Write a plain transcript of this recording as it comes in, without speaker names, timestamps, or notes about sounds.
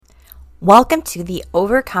Welcome to the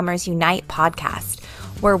Overcomers Unite podcast,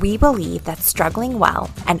 where we believe that struggling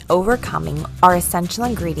well and overcoming are essential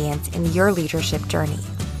ingredients in your leadership journey.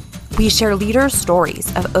 We share leaders'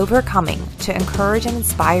 stories of overcoming to encourage and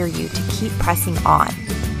inspire you to keep pressing on.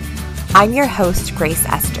 I'm your host, Grace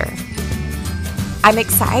Esther. I'm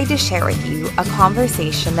excited to share with you a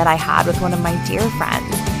conversation that I had with one of my dear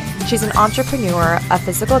friends. She's an entrepreneur, a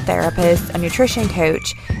physical therapist, a nutrition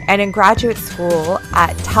coach, and in graduate school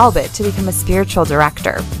at Talbot to become a spiritual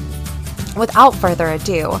director. Without further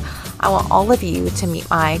ado, I want all of you to meet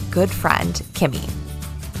my good friend, Kimmy.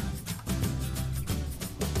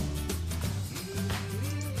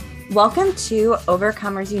 Welcome to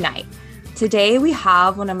Overcomers Unite. Today we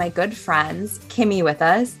have one of my good friends, Kimmy, with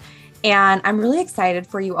us. And I'm really excited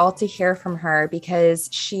for you all to hear from her because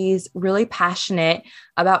she's really passionate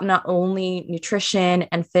about not only nutrition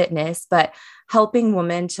and fitness, but helping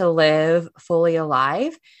women to live fully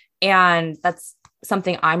alive. And that's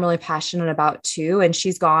something I'm really passionate about too. And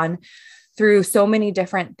she's gone through so many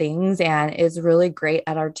different things and is really great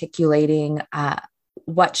at articulating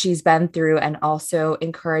what she's been through and also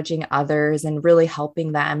encouraging others and really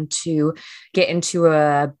helping them to get into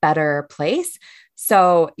a better place.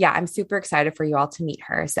 So yeah, I'm super excited for you all to meet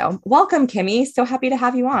her. So welcome, Kimmy. So happy to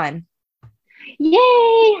have you on.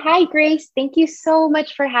 Yay. Hi, Grace. Thank you so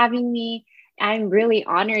much for having me. I'm really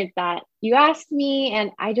honored that you asked me,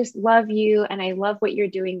 and I just love you. And I love what you're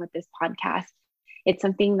doing with this podcast. It's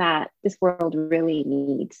something that this world really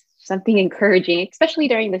needs, something encouraging, especially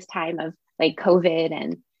during this time of like COVID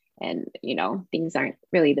and things aren't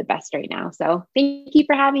really the best right now. So thank you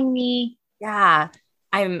for having me. Yeah,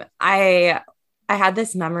 I had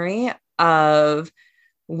this memory of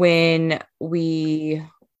when we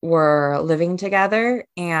were living together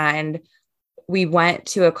and we went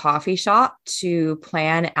to a coffee shop to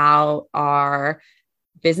plan out our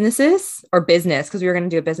business because we were going to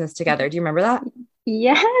do a business together. Do you remember that?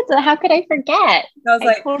 Yes. How could I forget?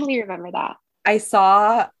 I totally remember that. I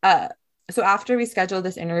saw, so after we scheduled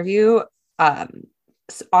this interview,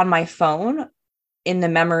 on my phone in the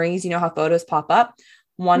memories, you know how photos pop up.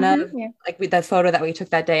 The photo that we took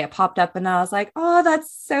that day, it popped up and I was like, oh,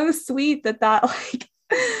 that's so sweet that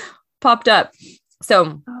popped up.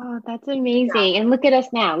 So, oh, that's amazing. Yeah. And look at us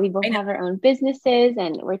now. We both have our own businesses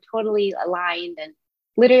and we're totally aligned, and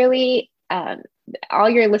literally all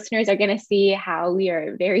your listeners are going to see how we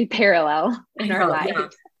are very parallel in our lives.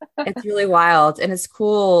 Yeah. It's really wild and it's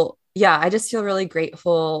cool. Yeah. I just feel really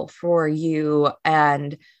grateful for you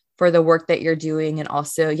and for the work that you're doing. And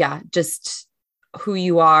also, just who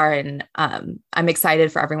you are. And I'm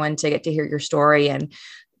excited for everyone to get to hear your story and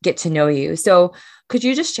get to know you. So could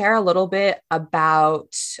you just share a little bit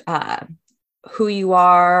about who you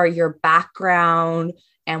are, your background,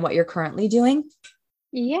 and what you're currently doing?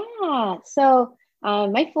 Yeah. So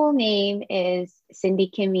my full name is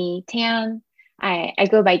Cindy Kimmy Tan. I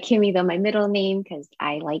go by Kimmy, though, my middle name, because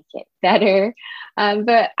I like it better.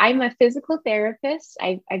 But I'm a physical therapist.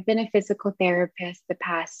 I've been a physical therapist the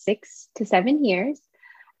past 6 to 7 years.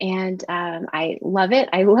 And I love it.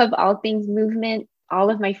 I love all things movement. All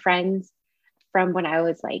of my friends from when I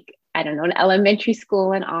was in elementary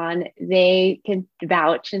school and on, they can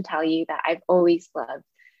vouch and tell you that I've always loved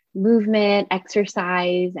movement,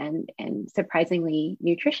 exercise, and surprisingly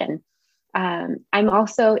nutrition. I'm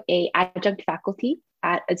also an adjunct faculty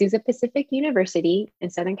at Azusa Pacific University in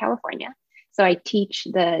Southern California. So I teach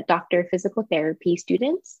the Doctor of Physical Therapy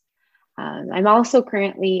students. I'm also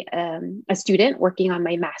currently a student working on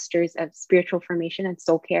my Master's of Spiritual Formation and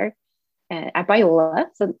Soul Care at Biola.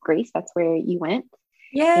 So Grace, that's where you went.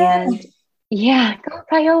 Yeah. And yeah, go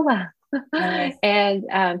Biola. Nice. And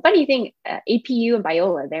funny thing, APU and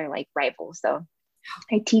Biola, they're like rivals. So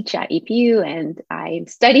I teach at APU and I'm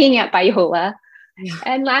studying at Biola. Yeah.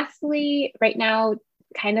 And lastly, right now,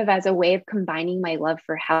 kind of as a way of combining my love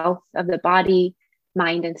for health of the body,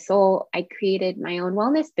 mind, and soul, I created my own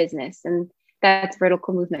wellness business, and that's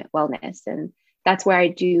Vertical Movement Wellness. And that's where I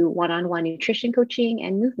do one-on-one nutrition coaching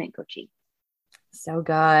and movement coaching. So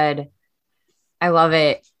good. I love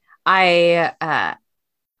it. As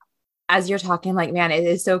you're talking, man, it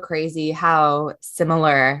is so crazy how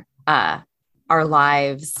similar our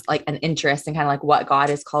lives, and interests and kind of what God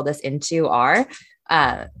has called us into are.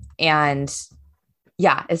 And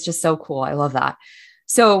yeah, it's just so cool. I love that.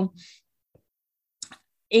 So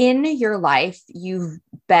in your life, you've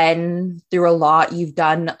been through a lot. You've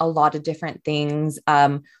done a lot of different things.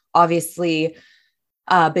 Obviously,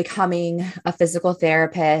 becoming a physical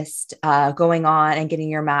therapist, going on and getting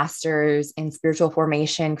your master's in spiritual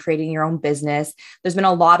formation, creating your own business. There's been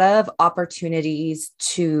a lot of opportunities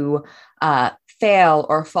to fail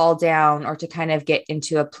or fall down or to kind of get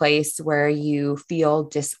into a place where you feel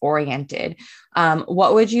disoriented.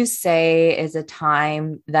 What would you say is a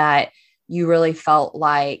time that you really felt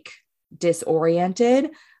like disoriented,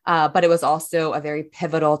 but it was also a very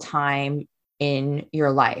pivotal time in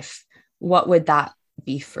your life? What would that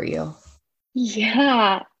be for you?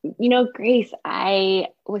 Yeah, Grace, I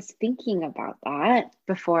was thinking about that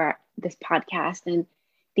before this podcast and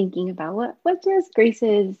thinking about what does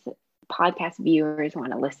Grace's podcast viewers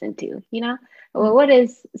want to listen to, Well, what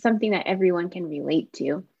is something that everyone can relate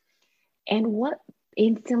to? And what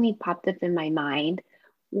instantly popped up in my mind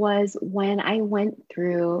was when I went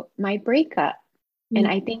through my breakup. And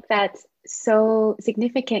I think that's so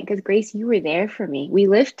significant because Grace, you were there for me. We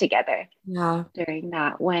lived together Yeah. during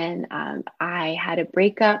that when I had a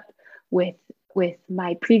breakup with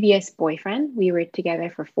my previous boyfriend. We were together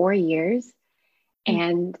for 4 years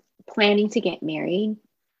and planning to get married.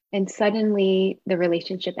 And suddenly the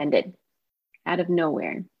relationship ended out of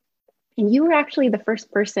nowhere. And you were actually the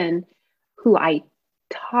first person who I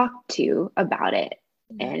talked to about it.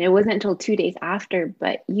 And it wasn't until 2 days after,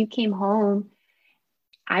 but you came home.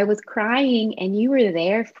 I was crying and you were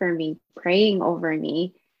there for me, praying over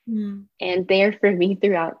me and there for me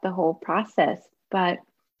throughout the whole process. But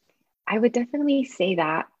I would definitely say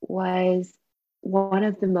that was one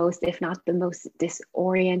of the most, if not the most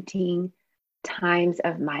disorienting times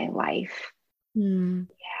of my life. Yeah.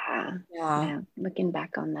 Yeah. Looking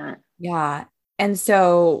back on that. Yeah. And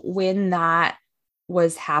so when that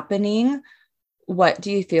was happening, what do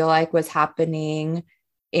you feel like was happening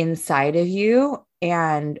inside of you,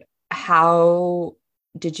 and how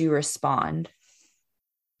did you respond?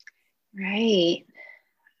 Right.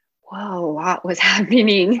 Whoa, a lot was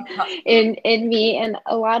happening in me, and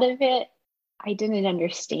a lot of it I didn't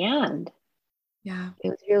understand. Yeah. It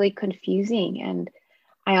was really confusing, and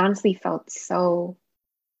I honestly felt so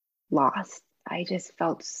lost. I just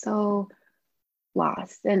felt so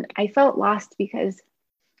lost, and I felt lost because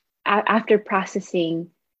after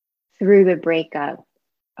processing through the breakup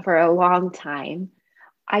for a long time,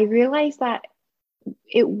 I realized that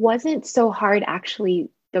it wasn't so hard, actually,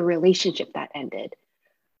 the relationship that ended.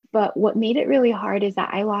 But what made it really hard is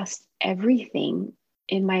that I lost everything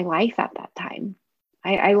in my life at that time.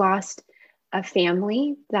 I lost a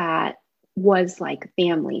family that was like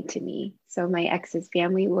family to me. So my ex's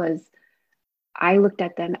family I looked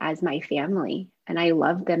at them as my family and I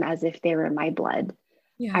loved them as if they were my blood.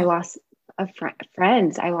 I Yeah. lost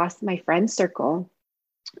friends. I lost my friend circle.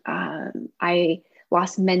 I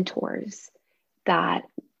lost mentors that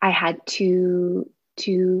I had to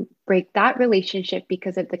break that relationship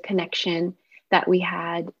because of the connection that we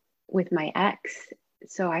had with my ex.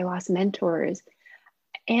 So I lost mentors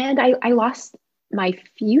and I lost my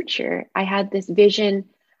future. I had this vision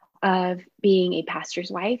of being a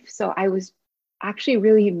pastor's wife. So I was actually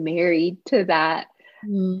really married to that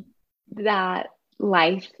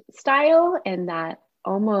lifestyle and that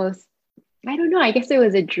almost, I don't know, I guess it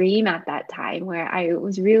was a dream at that time where I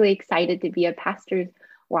was really excited to be a pastor's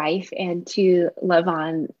wife and to love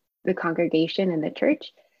on the congregation and the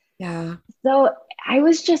church. Yeah. So I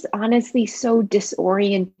was just honestly so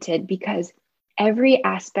disoriented because every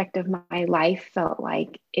aspect of my life felt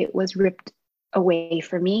like it was ripped away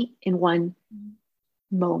from me in one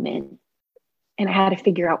moment. And I had to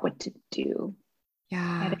figure out what to do. I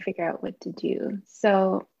had Yeah. to figure out what to do.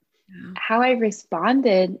 So, Yeah. how I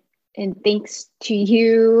responded, and thanks to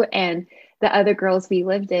you and the other girls we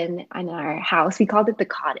lived in our house, we called it the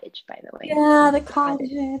cottage, by the way. Yeah, the Cottage.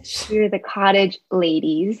 cottage. We were the cottage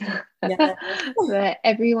ladies. Yeah. But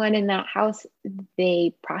everyone in that house,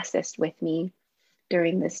 they processed with me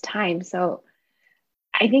during this time. So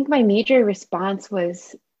I think my major response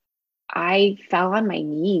was I fell on my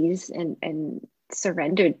knees and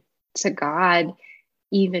surrendered to God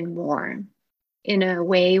even more in a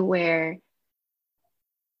way where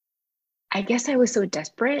I guess I was so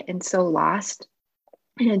desperate and so lost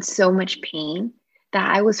and in so much pain that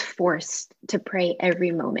I was forced to pray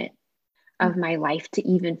every moment of my life to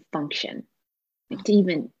even function, like to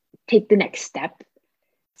even take the next step,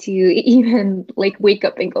 to even like wake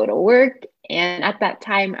up and go to work. And at that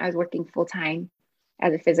time, I was working full time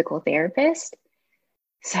as a physical therapist.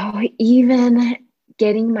 So even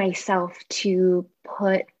getting myself to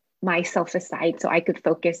put myself aside so I could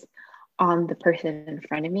focus on the person in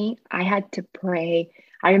front of me, I had to pray.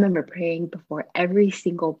 I remember praying before every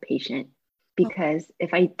single patient because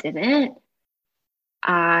if I didn't,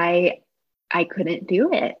 I I couldn't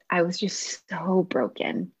do it. I was just so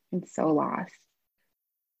broken and so lost.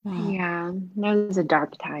 Oh, Yeah, that was a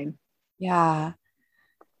dark time. yeah.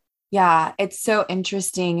 Yeah. It's so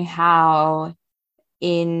interesting how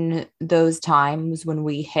in those times when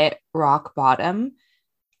we hit rock bottom,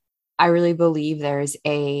 I really believe there's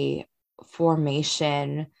a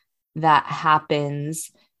formation that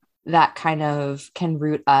happens that kind of can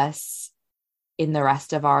root us in the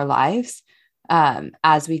rest of our lives,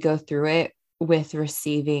 as we go through it with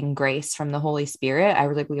receiving grace from the Holy Spirit. I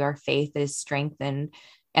really believe our faith is strengthened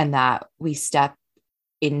and that we step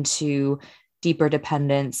into deeper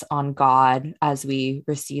dependence on God as we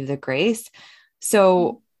receive the grace.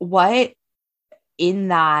 So what in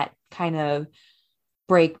that kind of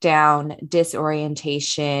breakdown,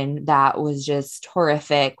 disorientation that was just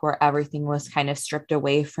horrific, where everything was kind of stripped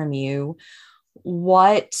away from you,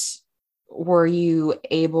 what were you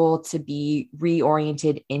able to be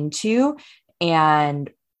reoriented into? And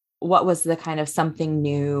what was the kind of something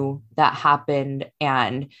new that happened?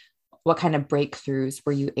 And what kind of breakthroughs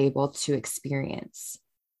were you able to experience?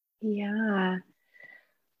 Yeah.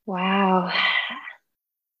 Wow.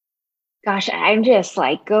 Gosh, I'm just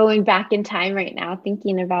like going back in time right now,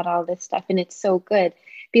 thinking about all this stuff. And it's so good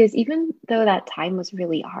because even though that time was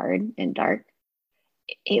really hard and dark,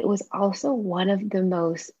 it was also one of the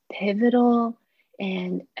most pivotal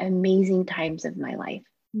and amazing times of my life.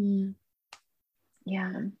 Mm.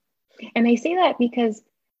 Yeah. And I say that because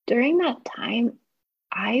during that time,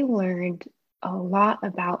 I learned a lot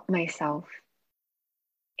about myself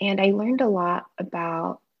and I learned a lot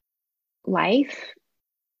about life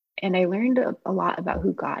and I learned a lot about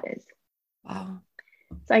who God is. Wow.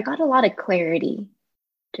 So I got a lot of clarity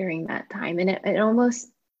during that time. And it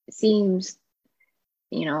almost seems,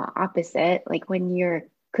 opposite, like when you're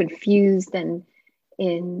confused and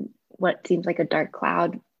in what seems like a dark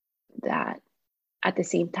cloud, that at the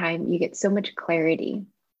same time, you get so much clarity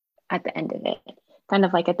at the end of it. Kind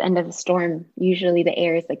of like at the end of a storm, usually the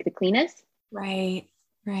air is like the cleanest. Right.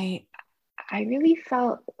 Right. I really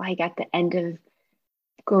felt like at the end of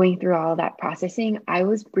going through all that processing, I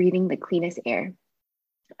was breathing the cleanest air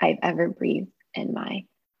I've ever breathed in my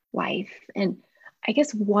life. And I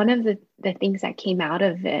guess one of the things that came out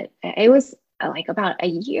of it was like about a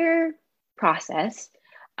year process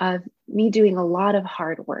of me doing a lot of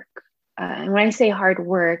hard work. And when I say hard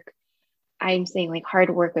work, I'm saying like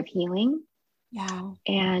hard work of healing. Yeah.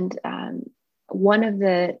 And one of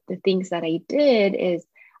the things that I did is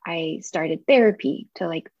I started therapy to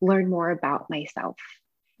like learn more about myself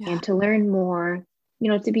and to learn more,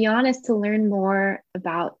 to be honest, to learn more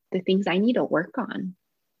about the things I need to work on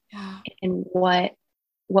and what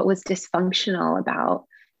was dysfunctional about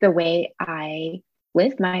the way I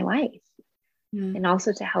lived my life and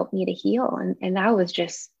also to help me to heal. And that was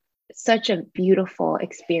just such a beautiful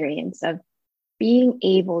experience of being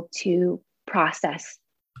able to process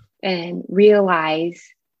and realize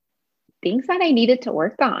things that I needed to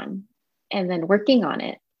work on and then working on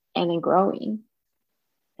it and then growing.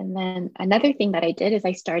 And then another thing that I did is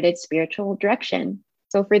I started spiritual direction.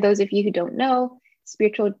 So for those of you who don't know,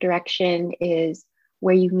 spiritual direction is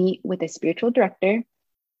where you meet with a spiritual director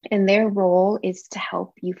and their role is to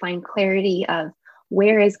help you find clarity of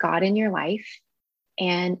where is God in your life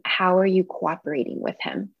and how are you cooperating with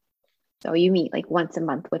him. So you meet like once a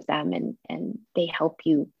month with them and they help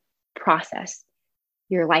you process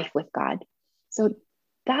your life with God. So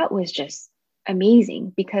that was just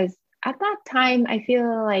amazing because at that time, I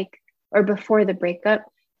feel like, or before the breakup,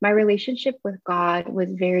 my relationship with God was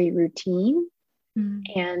very routine.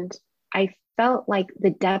 And I felt like the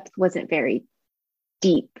depth wasn't very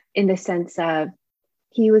deep in the sense of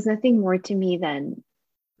he was nothing more to me than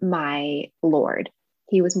my Lord.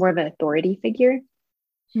 He was more of an authority figure.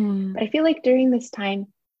 But I feel like during this time,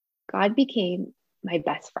 God became my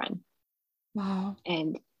best friend. Wow.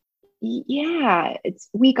 And yeah,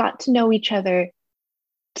 we got to know each other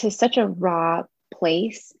to such a raw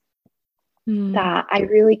place that I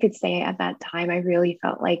really could say at that time, I really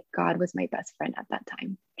felt like God was my best friend at that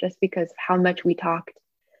time, just because of how much we talked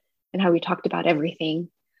and how we talked about everything.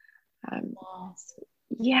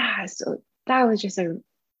 So that was just a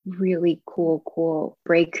really cool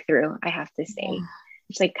breakthrough, I have to say. Yeah.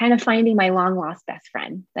 It's like kind of finding my long lost best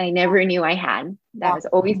friend that I never knew I had, that has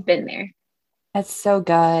always been there. That's so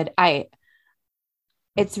good.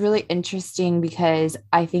 It's really interesting because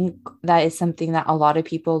I think that is something that a lot of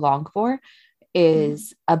people long for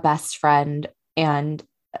is a best friend, and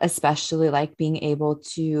especially like being able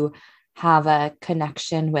to have a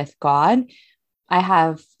connection with God. I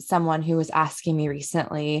have someone who was asking me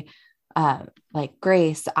recently, like,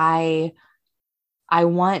 Grace, I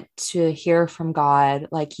want to hear from God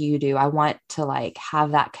like you do. I want to like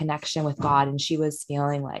have that connection with God. And she was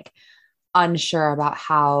feeling like unsure about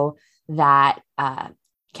how that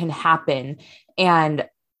can happen. And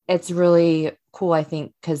it's really cool, I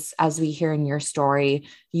think, because as we hear in your story,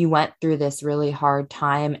 you went through this really hard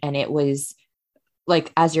time, and it was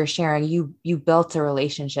like, as you're sharing, you built a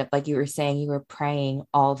relationship, like you were saying, you were praying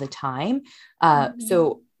all the time. Mhm.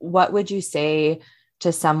 So what would you say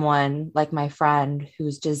to someone like my friend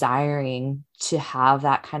who's desiring to have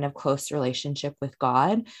that kind of close relationship with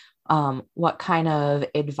God? What kind of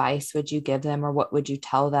advice would you give them, or what would you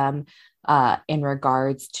tell them in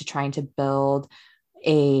regards to trying to build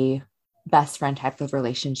a best friend type of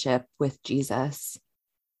relationship with Jesus?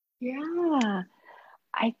 Yeah,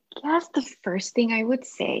 I guess the first thing I would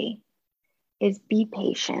say is be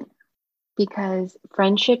patient because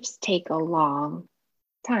friendships take a long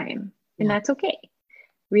time, and Yeah. that's okay.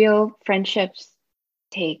 Real friendships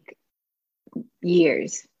take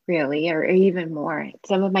years, really, or even more.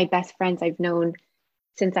 Some of my best friends I've known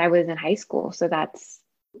since I was in high school. So that's,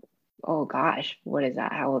 oh gosh, what is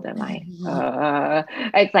that? How old am I?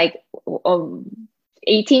 It's like um,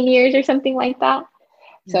 18 years or something like that.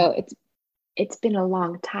 Yeah. So it's been a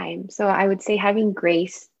long time. So I would say having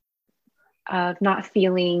grace of not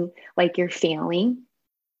feeling like you're failing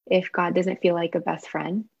if God doesn't feel like a best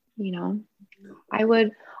friend, you know. I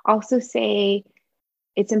would also say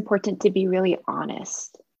it's important to be really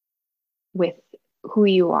honest with who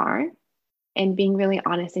you are and being really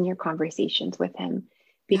honest in your conversations with him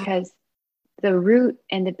Yeah. because the root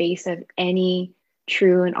and the base of any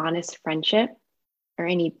true and honest friendship or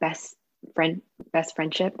any best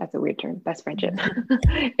friendship, that's a weird term, best friendship,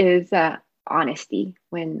 is honesty.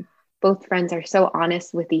 When both friends are so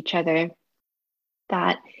honest with each other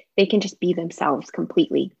that they can just be themselves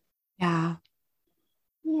completely. Yeah.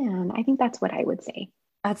 Yeah, and I think that's what I would say.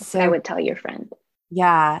 That's That's what I so, would tell your friend.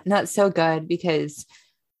 yeah, no, it's so good because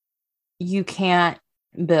you can't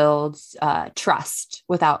build trust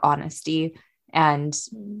without honesty, and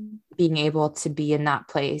Mm. being able to be in that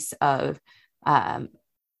place of um,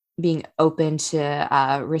 being open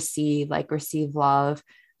to receive love.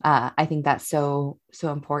 I think that's so,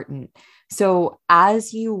 so important. So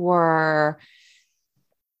as you were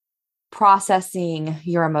processing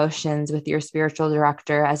your emotions with your spiritual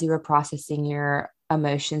director, as you were processing your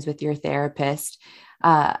emotions with your therapist,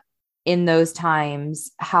 uh, in those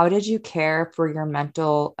times, how did you care for your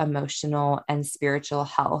mental, emotional, and spiritual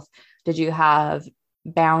health? Did you have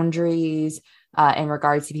boundaries in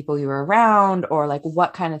regards to people you were around, or like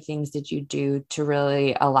what kind of things did you do to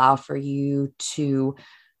really allow for you to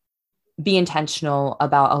be intentional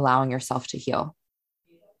about allowing yourself to heal?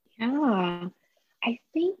 Yeah. I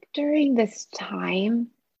think during this time,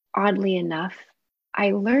 oddly enough,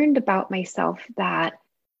 I learned about myself that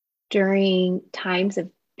during times of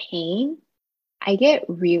pain, I get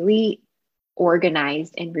really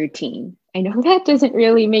organized and routine. I know that doesn't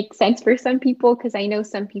really make sense for some people because I know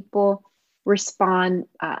some people respond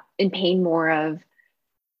in pain more of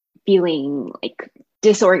feeling like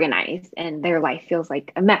disorganized and their life feels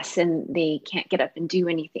like a mess and they can't get up and do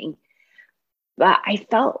anything. But I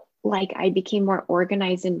felt like I became more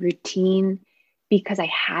organized and routine because I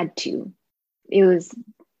had to. It was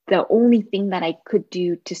the only thing that I could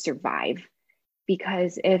do to survive.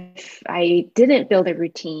 Because if I didn't build a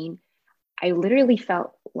routine, I literally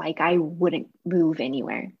felt like I wouldn't move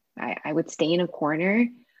anywhere. I would stay in a corner.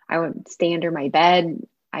 I would stay under my bed.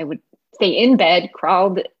 I would stay in bed,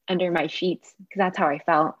 crawled under my sheets because that's how I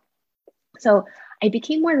felt. So I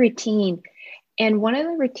became more routine. And one of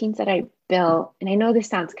the routines that I built, and I know this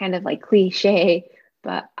sounds kind of like cliche,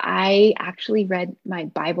 but I actually read my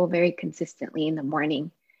Bible very consistently in the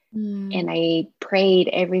morning. Mm. And I prayed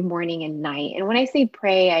every morning and night. And when I say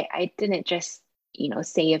pray, I didn't just,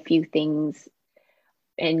 say a few things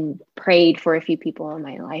and prayed for a few people in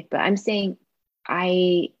my life, but I'm saying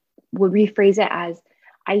I would rephrase it as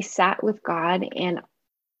I sat with God and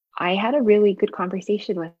I had a really good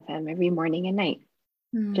conversation with him every morning and night,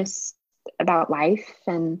 Mm. just about life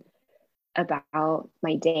and about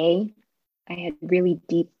my day. I had really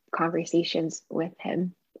deep conversations with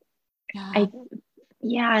him. Yeah. I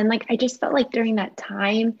Yeah, and like I just felt like during that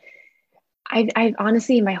time, I've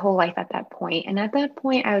honestly my whole life at that point, and at that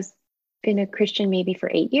point I was been a Christian maybe for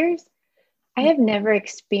 8 years. I Yeah. have never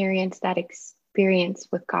experienced that experience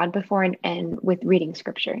with God before and with reading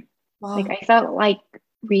scripture. Like Wow. I felt like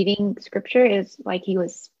reading scripture is like he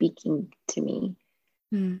was speaking to me.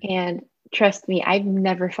 Mm. And trust me, I've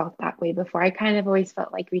never felt that way before. I kind of always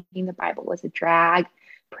felt like reading the Bible was a drag,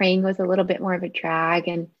 praying was a little bit more of a drag,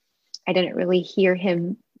 and I didn't really hear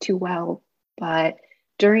him too well. But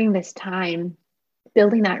during this time,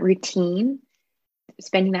 building that routine,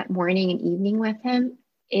 spending that morning and evening with him,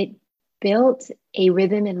 it built a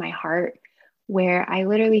rhythm in my heart where I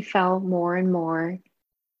literally fell more and more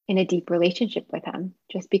in a deep relationship with him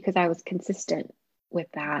just because I was consistent with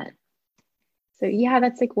that. So yeah,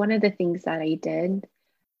 that's like one of the things that I did.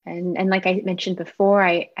 And like I mentioned before,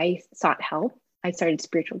 I sought help. I started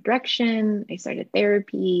spiritual direction, I started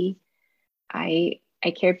therapy. I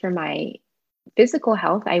cared for my physical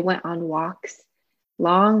health. I went on walks,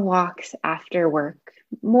 long walks after work,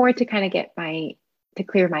 more to kind of to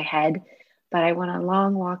clear my head. But I went on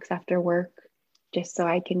long walks after work just so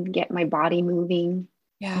I can get my body moving.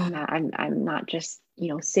 Yeah. And I'm not just,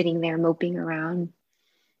 sitting there moping around.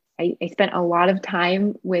 I spent a lot of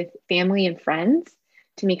time with family and friends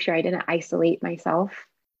to make sure I didn't isolate myself.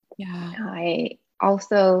 Yeah. I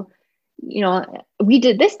also, we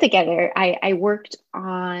did this together. I worked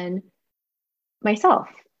on myself.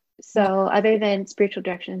 So, Yeah. other than spiritual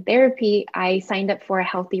direction and therapy, I signed up for a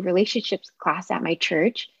healthy relationships class at my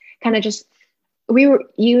church. Kind of just, you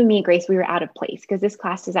and me, Grace, we were out of place because this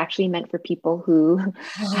class is actually meant for people who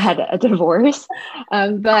had a divorce.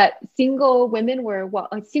 But single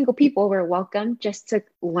people were welcome just to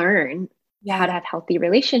learn how to Yeah. have healthy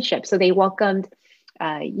relationships. So, they welcomed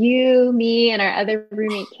you, me, and our other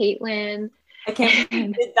roommate, Caitlin. I can't believe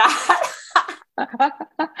you did that.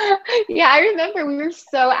 Yeah, I remember we were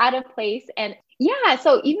so out of place. And yeah,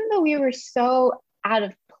 so even though we were so out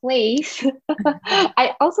of place,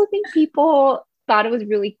 I also think people thought it was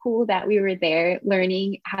really cool that we were there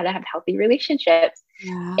learning how to have healthy relationships.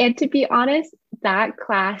 Yeah. And to be honest, that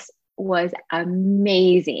class was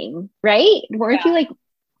amazing, right? Weren't you like,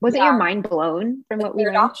 wasn't your Yeah. mind blown from The what we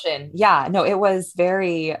third learned? option. Yeah. No, it was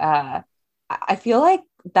very, I feel like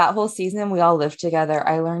that whole season we all lived together.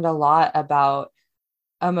 I learned a lot about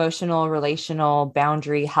emotional, relational,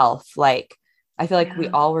 boundary health. Like, I feel like we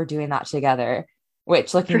Yeah, all were doing that together,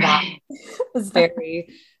 which looking back right. was very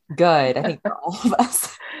good, I think, for all of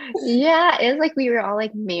us. Yeah, it was like we were all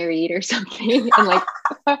like married or something and like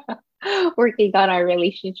working on our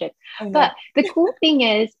relationship. I know. But the cool thing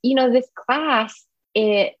is, this class,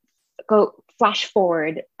 it go flash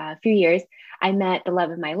forward a few years. I met the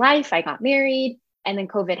love of my life, I got married, and then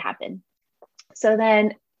COVID happened. So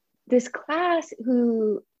then this class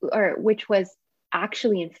which was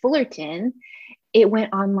actually in Fullerton, it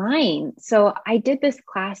went online. So I did this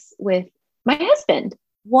class with my husband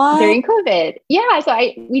What? during COVID. Yeah. So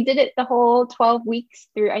we did it the whole 12 weeks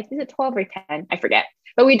through. I did it 12 or 10, I forget.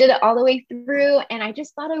 But we did it all the way through. And I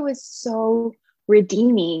just thought it was so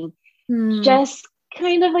redeeming. Hmm. Just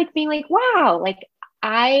kind of like being like, wow, like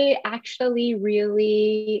I actually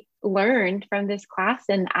really learned from this class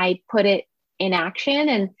and I put it in action.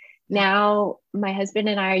 And now my husband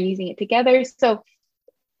and I are using it together. So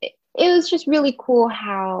it was just really cool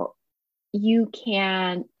how you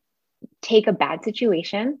can take a bad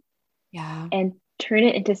situation Yeah. and turn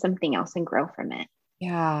it into something else and grow from it.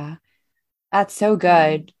 Yeah. That's so Mm.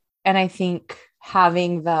 good. And I think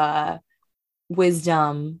having the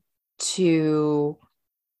wisdom to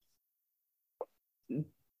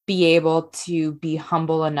be able to be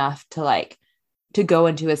humble enough to to go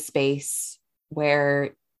into a space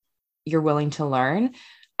where you're willing to learn.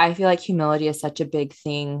 I feel like humility is such a big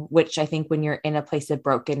thing, which I think when you're in a place of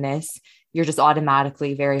brokenness, you're just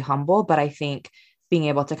automatically very humble. But I think being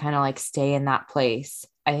able to kind of stay in that place,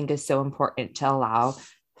 I think is so important to allow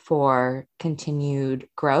for continued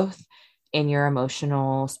growth in your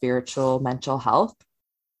emotional, spiritual, mental health.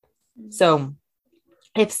 So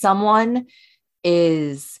if someone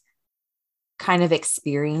is kind of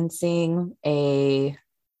experiencing a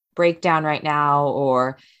breakdown right now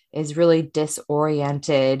or is really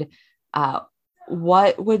disoriented,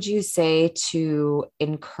 what would you say to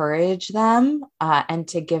encourage them and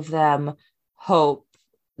to give them hope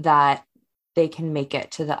that they can make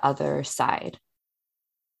it to the other side?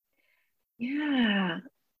 Yeah.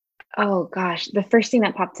 Oh gosh, the first thing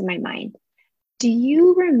that popped in my mind. Do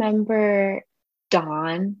you remember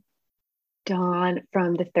Dawn? Dawn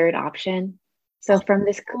from the third option. So Oh from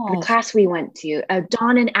the gosh. class we went to,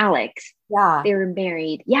 Dawn and Alex, Yeah. they were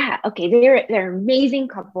married. Yeah, okay, they're an amazing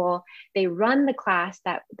couple. They run the class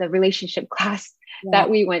that the relationship class Yeah. that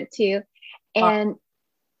we went to, Uh, and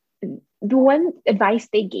the one advice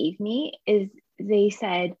they gave me is they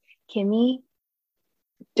said, Kimmy,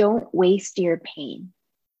 don't waste your pain.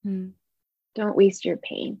 hmm. Don't waste your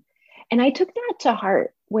pain. And I took that to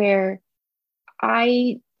heart where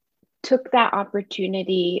I took that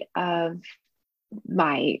opportunity of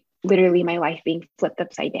my life being flipped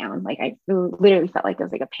upside down. Like I literally felt like it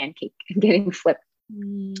was like a pancake getting flipped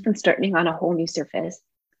Mm. and starting on a whole new surface.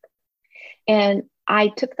 And I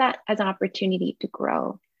took that as an opportunity to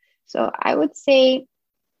grow. So I would say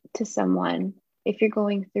to someone, if you're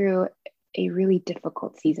going through a really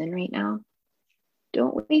difficult season right now,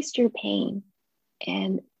 don't waste your pain,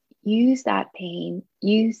 and use that pain,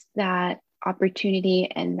 use that opportunity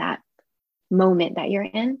and that moment that you're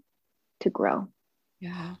in to grow.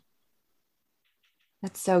 Yeah.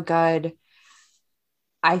 That's so good.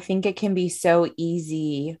 I think it can be so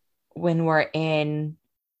easy when we're in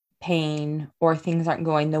pain or things aren't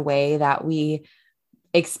going the way that we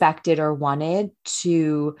expected or wanted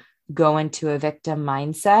to go into a victim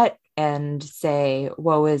mindset and say,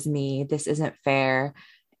 woe is me, this isn't fair.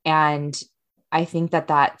 And I think that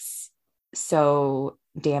that's so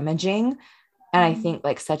damaging. And I think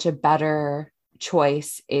like such a better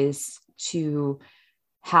choice is to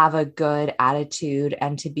have a good attitude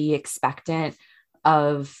and to be expectant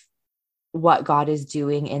of what God is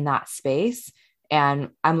doing in that space.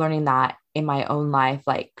 And I'm learning that in my own life,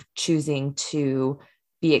 like choosing to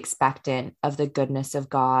be expectant of the goodness of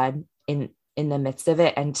God in the midst of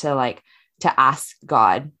it, and to ask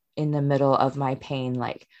God in the middle of my pain,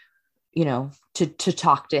 like, to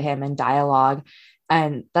talk to him and dialogue.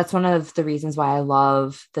 And that's one of the reasons why I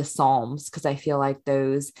love the Psalms, because I feel like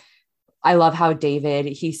I love how David,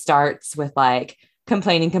 he starts with like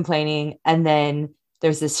complaining, and then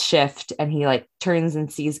there's this shift and he like turns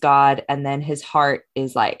and sees God, and then his heart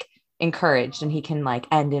is like encouraged and he can like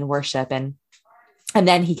end in worship, and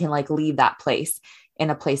then he can like leave that place in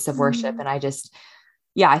a place of worship. And I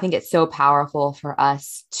think it's so powerful for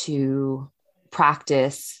us to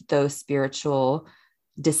practice those spiritual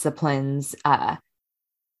disciplines,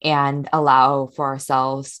 and allow for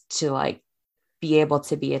ourselves to like be able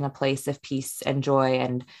to be in a place of peace and joy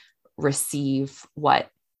and receive what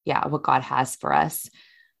God has for us.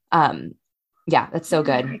 That's so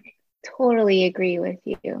good. I totally agree with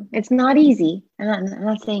you. It's not easy. I'm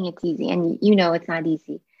not saying it's easy, and it's not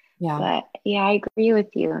easy. Yeah. But yeah, I agree with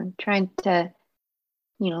you. I'm trying to,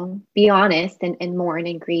 be honest and mourn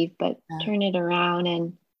and grieve, but turn it around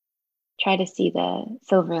and try to see the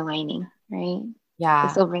silver lining, right? Yeah.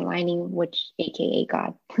 The silver lining, which AKA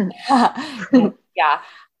God. Yeah.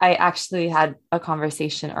 I actually had a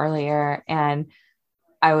conversation earlier and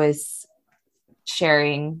I was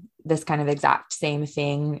sharing this kind of exact same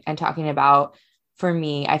thing and talking about, for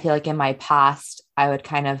me, I feel like in my past, I would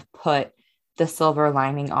kind of put the silver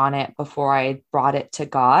lining on it before I brought it to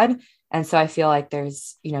God. And so I feel like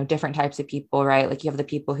there's, different types of people, right? Like you have the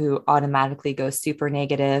people who automatically go super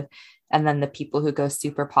negative, and then the people who go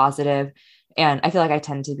super positive. And I feel like I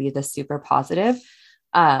tend to be the super positive.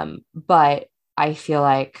 But I feel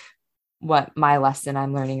like what my lesson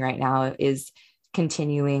I'm learning right now is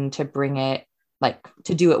continuing to bring it, like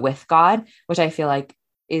to do it with God, which I feel like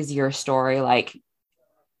is your story. Like,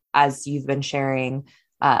 as you've been sharing,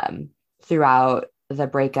 throughout the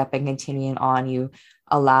breakup and continuing on, you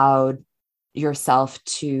allowed yourself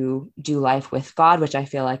to do life with God, which I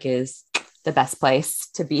feel like is the best place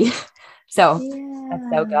to be. So that's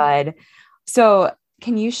so good. So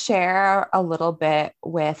can you share a little bit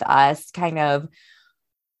with us kind of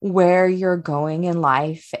where you're going in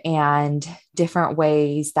life and different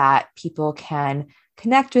ways that people can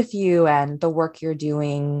connect with you and the work you're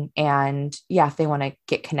doing, and if they want to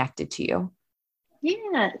get connected to you?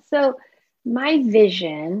 Yeah. So my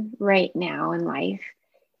vision right now in life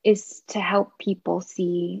is to help people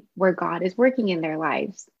see where God is working in their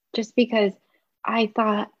lives. Just because I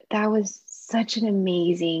thought that was such an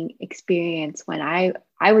amazing experience when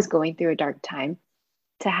I was going through a dark time,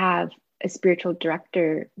 to have a spiritual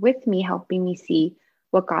director with me helping me see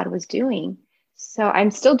what God was doing. So I'm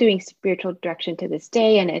still doing spiritual direction to this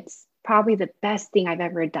day, and it's probably the best thing I've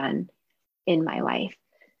ever done in my life.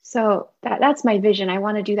 So that's my vision. I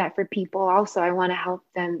want to do that for people. Also, I want to help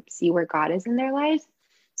them see where God is in their lives.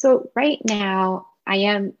 So right now, I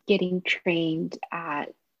am getting trained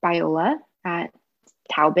at Biola, at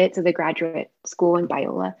Talbot, so the graduate school in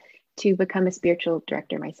Biola, to become a spiritual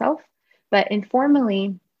director myself. But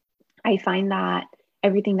informally, I find that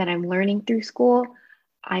everything that I'm learning through school,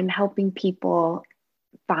 I'm helping people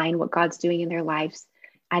find what God's doing in their lives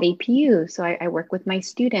at APU. So I work with my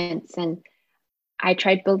students, and I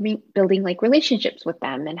tried building like relationships with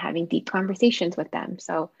them and having deep conversations with them.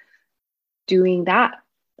 So doing that,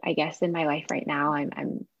 I guess, in my life right now,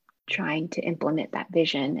 I'm trying to implement that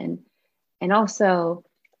vision, and also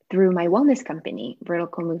through my wellness company,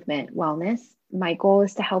 Vertical Movement Wellness. My goal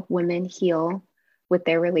is to help women heal with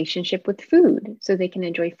their relationship with food so they can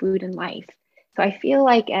enjoy food and life. So I feel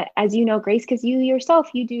like, as you know, Grace, because you yourself,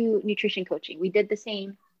 you do nutrition coaching. We did the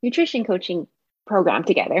same nutrition coaching program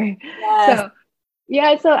together.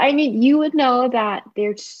 Yes. So I mean, you would know that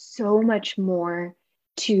there's so much more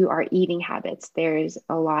to our eating habits. There's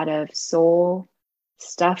a lot of soul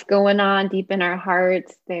stuff going on deep in our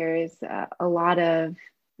hearts. There's a lot of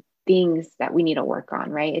things that we need to work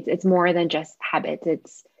on, right? It's more than just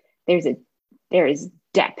habits. There is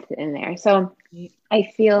depth in there. So I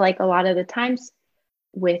feel like a lot of the times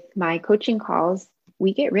with my coaching calls,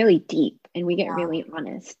 we get really deep and we get really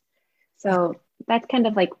honest. So that's kind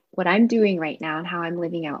of like what I'm doing right now and how I'm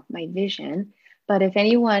living out my vision. But if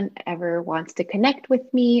anyone ever wants to connect with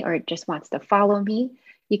me or just wants to follow me,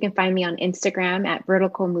 you can find me on Instagram at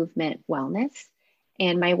Vertical Movement Wellness.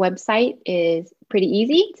 And my website is pretty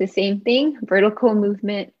easy. It's the same thing,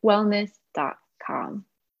 verticalmovementwellness.com.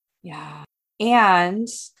 Yeah. And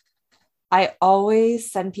I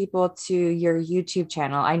always send people to your YouTube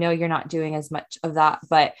channel. I know you're not doing as much of that,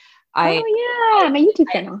 but my YouTube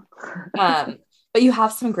channel. But you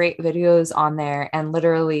have some great videos on there, and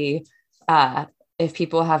literally, if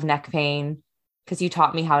people have neck pain, because you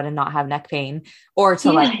taught me how to not have neck pain or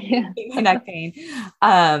to neck pain,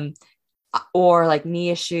 or like knee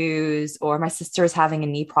issues, or my sister's having a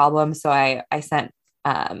knee problem. So I sent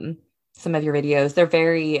some of your videos. They're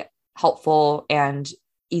very helpful and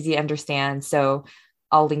easy to understand. So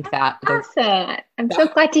I'll link that. Awesome. I'm so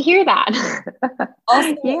glad to hear that.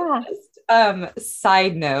 Also,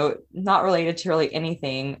 side note, not related to really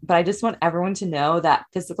anything, but I just want everyone to know that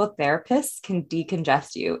physical therapists can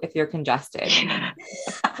decongest you if you're congested.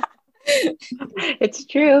 It's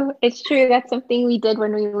true. It's true. That's something we did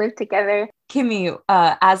when we lived together. Kimmy,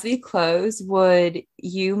 as we close, would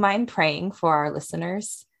you mind praying for our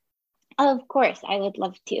listeners? Of course, I would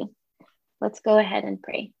love to. Let's go ahead and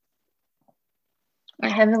pray. Our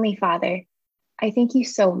Heavenly Father, I thank you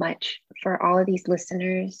so much for all of these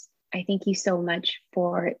listeners. I thank you so much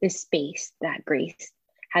for this space that Grace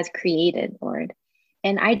has created, Lord.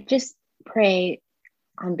 And I just pray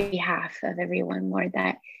on behalf of everyone, Lord,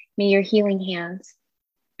 that may your healing hands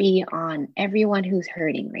be on everyone who's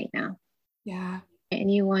hurting right now. Yeah.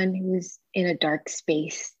 Anyone who's in a dark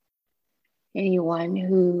space, anyone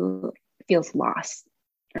who feels lost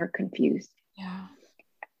or confused. Yeah.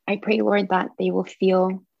 I pray, Lord, that they will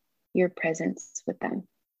feel your presence with them,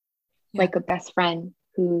 like a best friend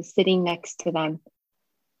who's sitting next to them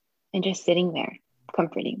and just sitting there,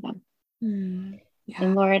 comforting them. And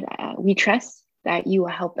Lord, we trust that you will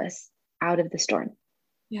help us out of the storm,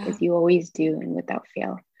 as you always do and without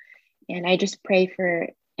fail. And I just pray for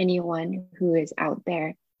anyone who is out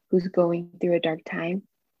there who's going through a dark time.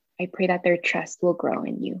 I pray that their trust will grow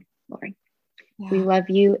in you, Lord. We love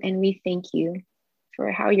you and we thank you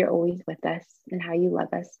for how you're always with us and how you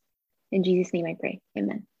love us. In Jesus' name I pray.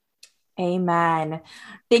 Amen. Amen.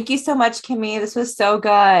 Thank you so much, Kimmy. This was so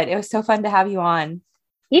good. It was so fun to have you on.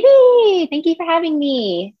 Yay! Thank you for having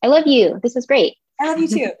me. I love you. This was great. I love you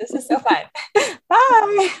too. This is so fun.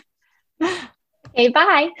 Bye. Okay,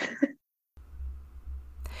 bye.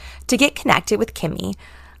 To get connected with Kimmy,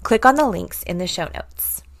 click on the links in the show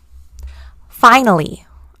notes. Finally,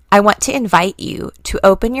 I want to invite you to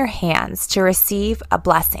open your hands to receive a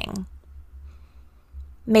blessing.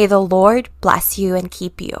 May the Lord bless you and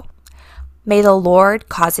keep you. May the Lord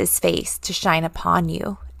cause his face to shine upon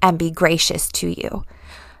you and be gracious to you.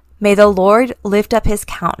 May the Lord lift up his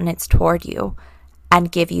countenance toward you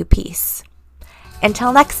and give you peace.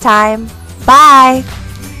 Until next time, bye!